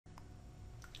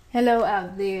Hello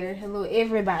out there. Hello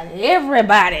everybody.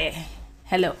 Everybody.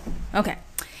 Hello. Okay.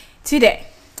 Today,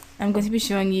 I'm going to be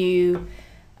showing you,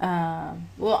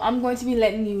 I'm going to be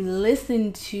letting you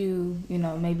listen to,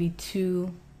 maybe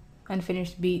two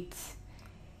unfinished beats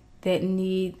that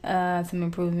need some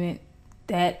improvement.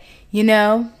 That,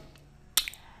 I'm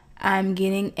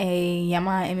getting a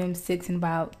Yamaha MM6 in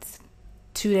about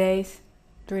 2 days,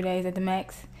 3 days at the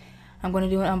max. I'm going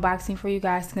to do an unboxing for you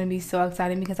guys. It's going to be so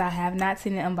exciting because I have not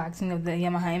seen an unboxing of the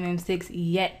Yamaha MM6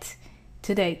 yet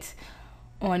to date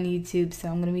on YouTube. So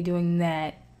I'm going to be doing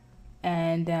that.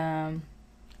 And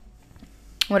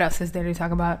what else is there to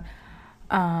talk about?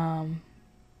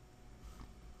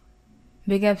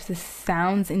 Big ups to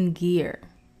Sounds and Gear.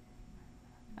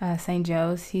 St.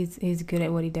 Joe's. He's good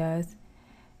at what he does.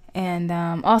 And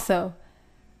also,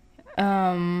 what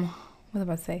was I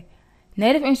about to say?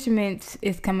 Native Instruments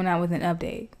is coming out with an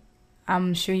update.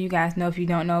 I'm sure you guys know. If you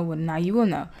don't know, well, now you will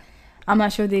know. I'm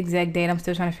not sure the exact date. I'm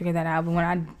still trying to figure that out. But when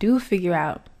I do figure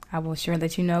out, I will sure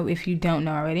let you know if you don't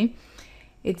know already.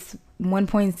 It's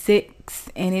 1.6,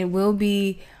 and it will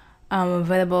be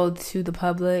available to the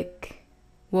public.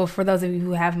 Well, for those of you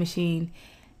who have Maschine,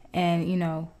 and,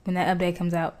 when that update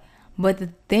comes out. But the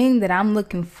thing that I'm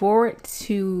looking forward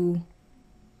to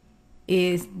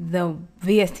is the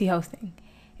VST hosting.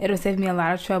 It'll save me a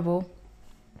lot of trouble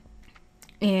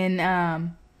in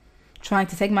trying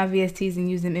to take my VSTs and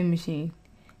use them in Maschine.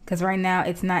 Because right now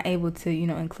it's not able to,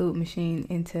 include Maschine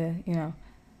into,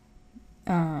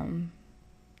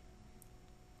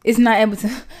 it's not able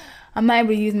to, I'm not able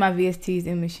to use my VSTs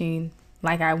in Maschine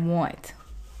like I want.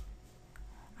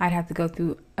 I'd have to go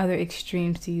through other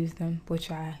extremes to use them,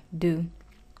 which I do.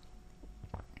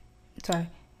 Sorry.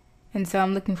 And so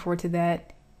I'm looking forward to that.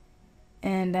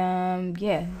 And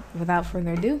yeah, without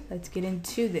further ado, let's get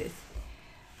into this.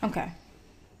 Okay.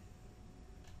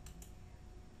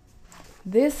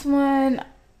 This one,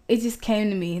 it just came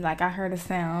to me. Like, I heard a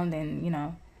sound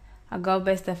and, I go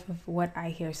based off of what I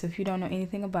hear. So if you don't know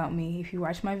anything about me, if you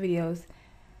watch my videos,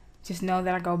 just know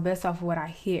that I go best off of what I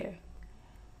hear.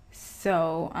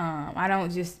 So I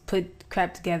don't just put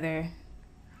crap together.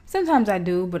 Sometimes I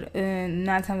do, but 9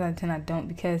 times out of 10 I don't,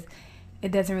 because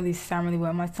it doesn't really sound really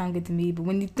well. It might sound good to me, but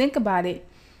when you think about it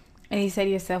and you say to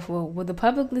yourself, well, will the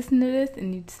public listen to this?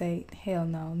 And you'd say, hell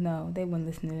no, they wouldn't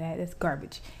listen to that. That's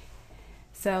garbage.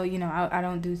 So, I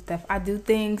don't do stuff. I do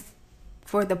things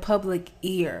for the public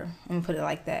ear. I'm going to put it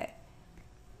like that.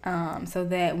 So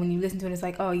that when you listen to it, it's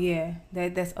like, oh yeah,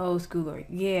 that's old school, or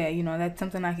yeah, that's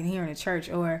something I can hear in a church,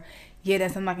 or yeah,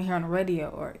 that's something I can hear on the radio,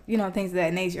 or, things of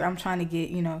that nature. I'm trying to get,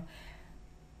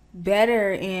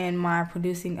 better in my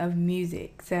producing of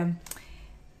music. So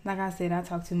like I said, I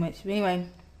talk too much, but anyway,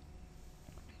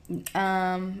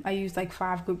 I use like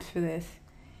 5 groups for this,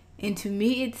 and to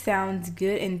me it sounds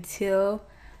good until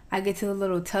I get to the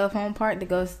little telephone part that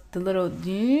goes, the little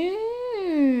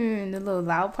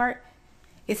loud part.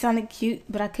 It sounded cute,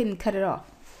 but I couldn't cut it off.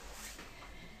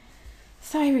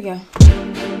 So here we go.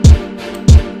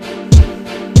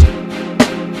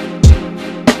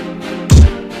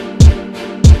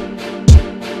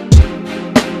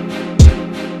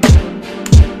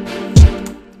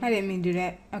 I didn't mean to do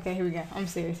that. Okay, here we go. I'm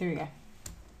serious. Here we go.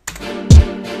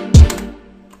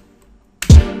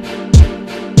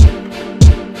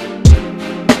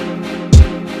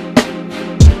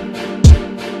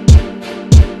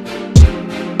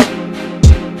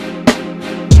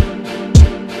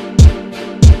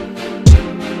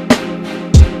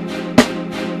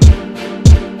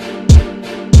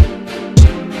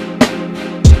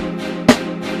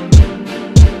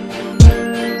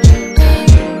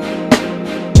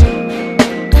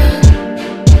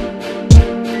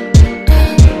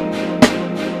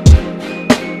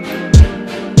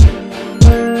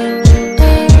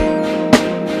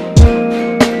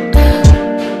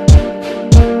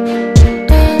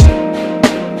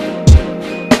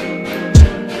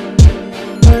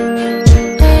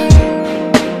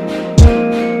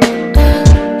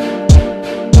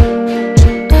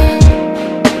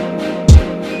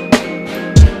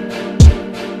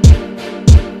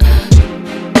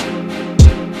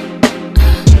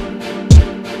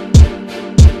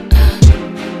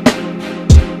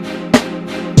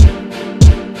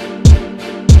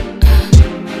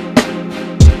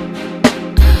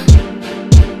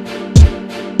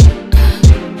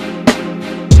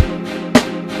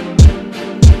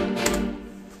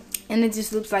 And it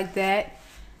just looks like that.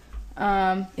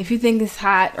 If you think it's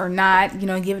hot or not,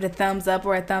 give it a thumbs up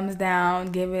or a thumbs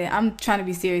down. I'm trying to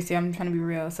be serious here. I'm trying to be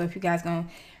real. So if you guys gonna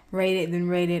rate it, then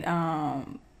rate it.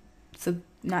 So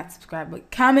not subscribe, but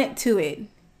comment to it.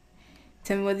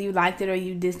 Tell me whether you liked it or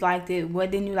you disliked it.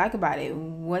 What didn't you like about it?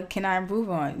 What can I improve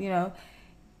on?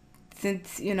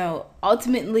 Since,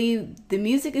 ultimately the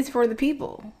music is for the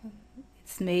people.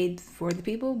 It's made for the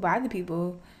people, by the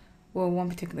people. Well, one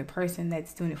particular person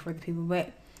that's doing it for the people.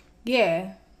 But,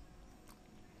 yeah.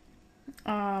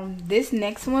 This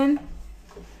next one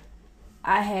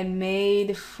I had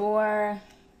made for...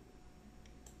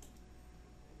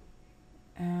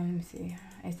 let me see.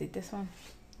 Is it this one?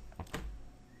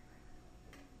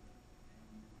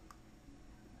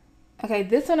 Okay,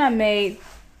 this one I made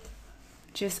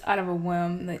just out of a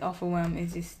whim, like off a whim.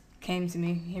 It just came to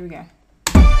me. Here we go.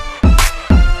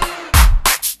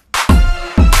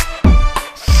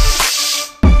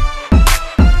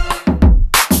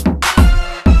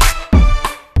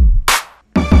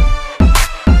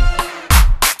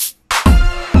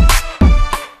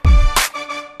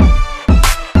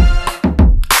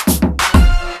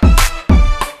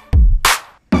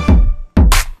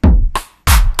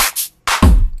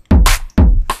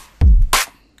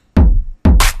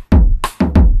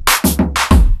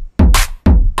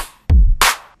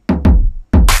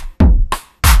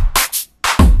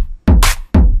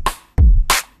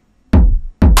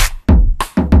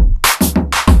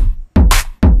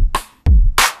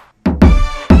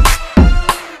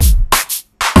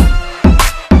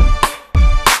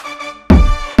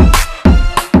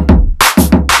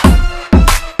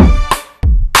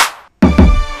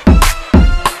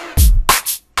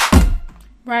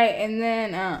 Right, and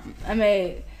then I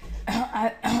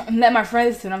let my friend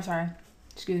listen. I'm sorry,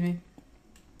 excuse me.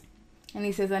 And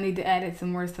he says I need to add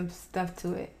some stuff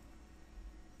to it.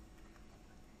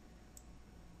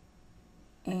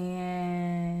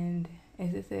 And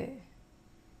is this it?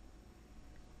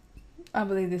 I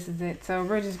believe this is it. So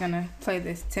we're just gonna play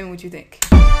this. Tell me what you think.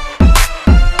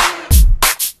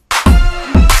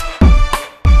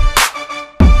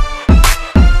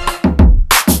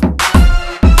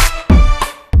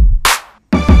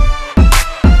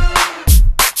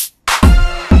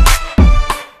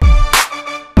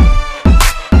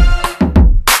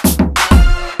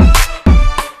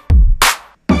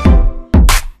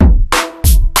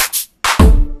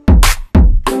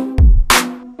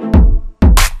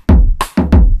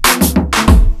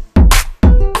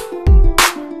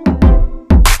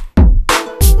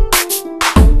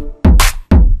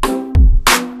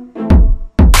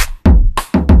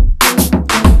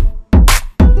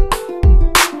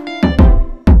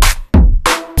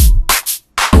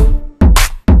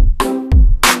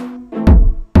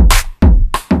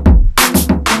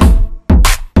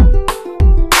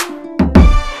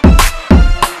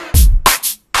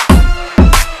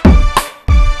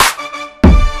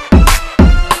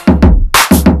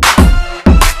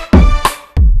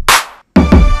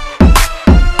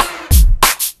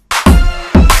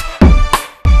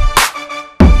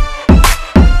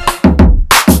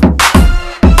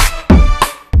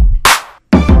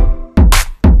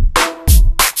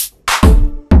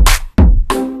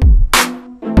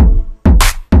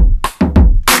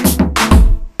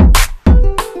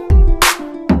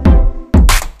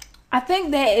 I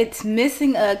think that it's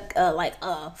missing a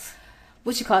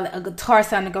what you call it, a guitar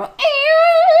sound to go.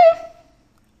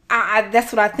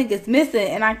 That's what I think it's missing,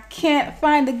 and I can't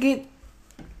find a good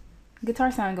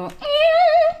guitar sound to go.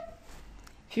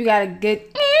 If you got a good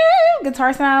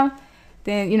guitar sound,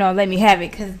 then let me have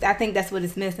it, because I think that's what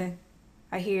it's missing.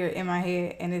 I hear it in my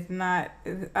head, and it's not.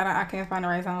 I can't find the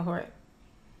right sound for it.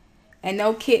 And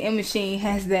no kit and Maschine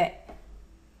has that.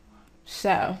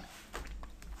 So.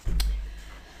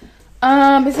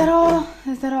 Is that all?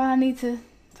 Is that all I need to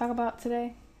talk about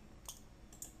today?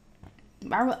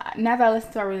 Now that I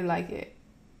listen to it, I really like it.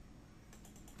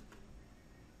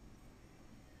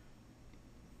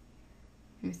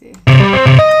 Let me see.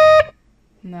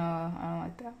 No, I don't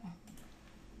like that one.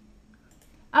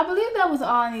 I believe that was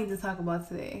all I needed to talk about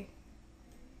today.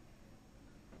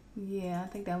 Yeah, I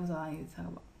think that was all I needed to talk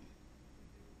about.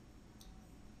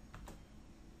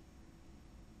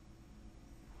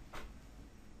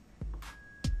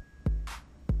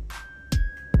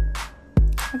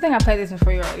 I think I played this one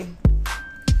for you already.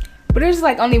 But there's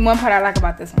like only one part I like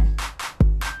about this one.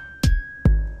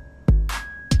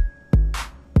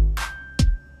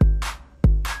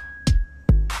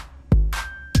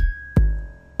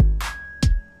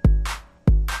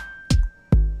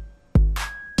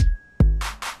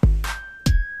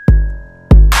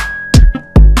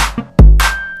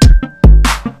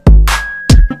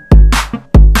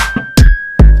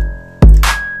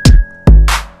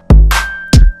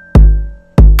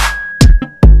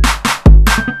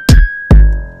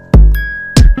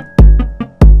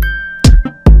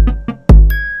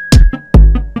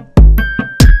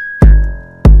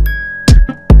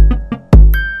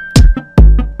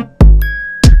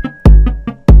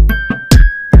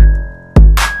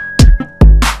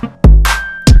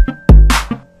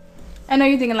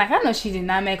 thinking like, I know she did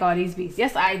not make all these beats.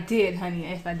 Yes, I did, honey.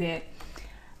 Yes, I did.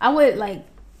 I would like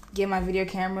get my video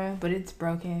camera, but it's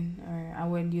broken, or I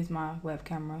wouldn't use my web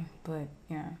camera, but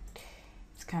you know,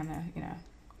 it's kind of, you know,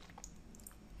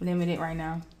 limited right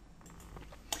now.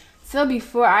 So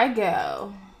before I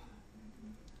go,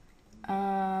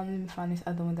 let me find this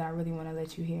other one that I really want to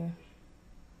let you hear.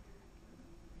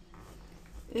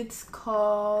 It's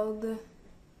called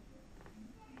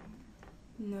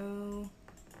No.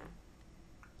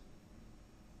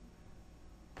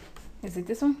 Is it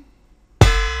this one?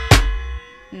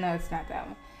 No, it's not that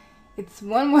one. It's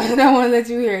one more that I want to let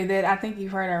you hear that I think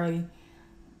you've heard already.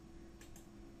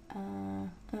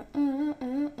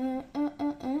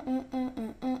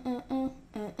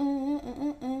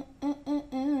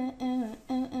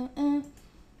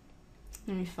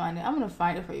 Let me find it. I'm gonna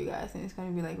find it for you guys, and it's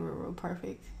gonna be like real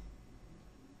perfect.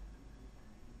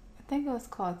 I think it was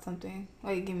called something.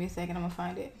 Wait, give me a second. I'm gonna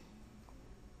find it.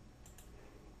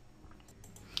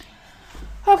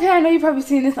 Okay, I know you've probably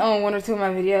seen this on one or two of my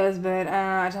videos, but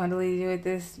I just wanted to leave you with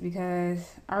this because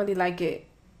I really like it.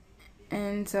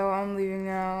 And so I'm leaving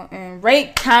now. And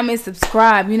rate, comment,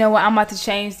 subscribe. You know what? I'm about to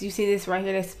change. You see this right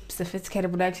here? That's Sophisticated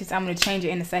Productions. I'm going to change it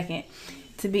in a second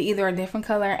to be either a different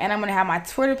color. And I'm going to have my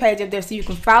Twitter page up there so you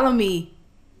can follow me.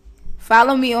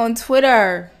 Follow me on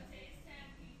Twitter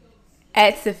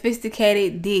at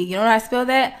Sophisticated D. You know how I spell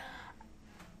that?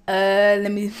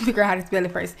 Let me figure out how to spell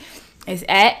it first. It's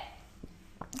at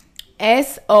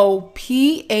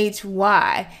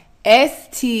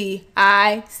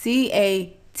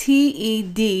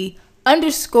SOPHYSTICATED_D. I'm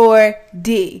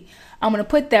going to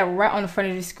put that right on the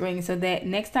front of the screen so that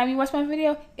next time you watch my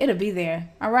video, it'll be there.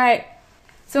 All right.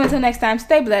 So until next time,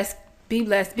 stay blessed, be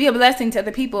a blessing to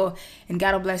other people, and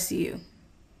God will bless you.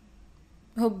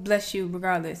 He'll bless you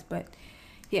regardless. But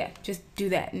yeah, just do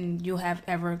that and you'll have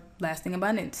everlasting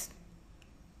abundance.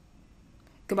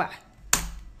 Goodbye.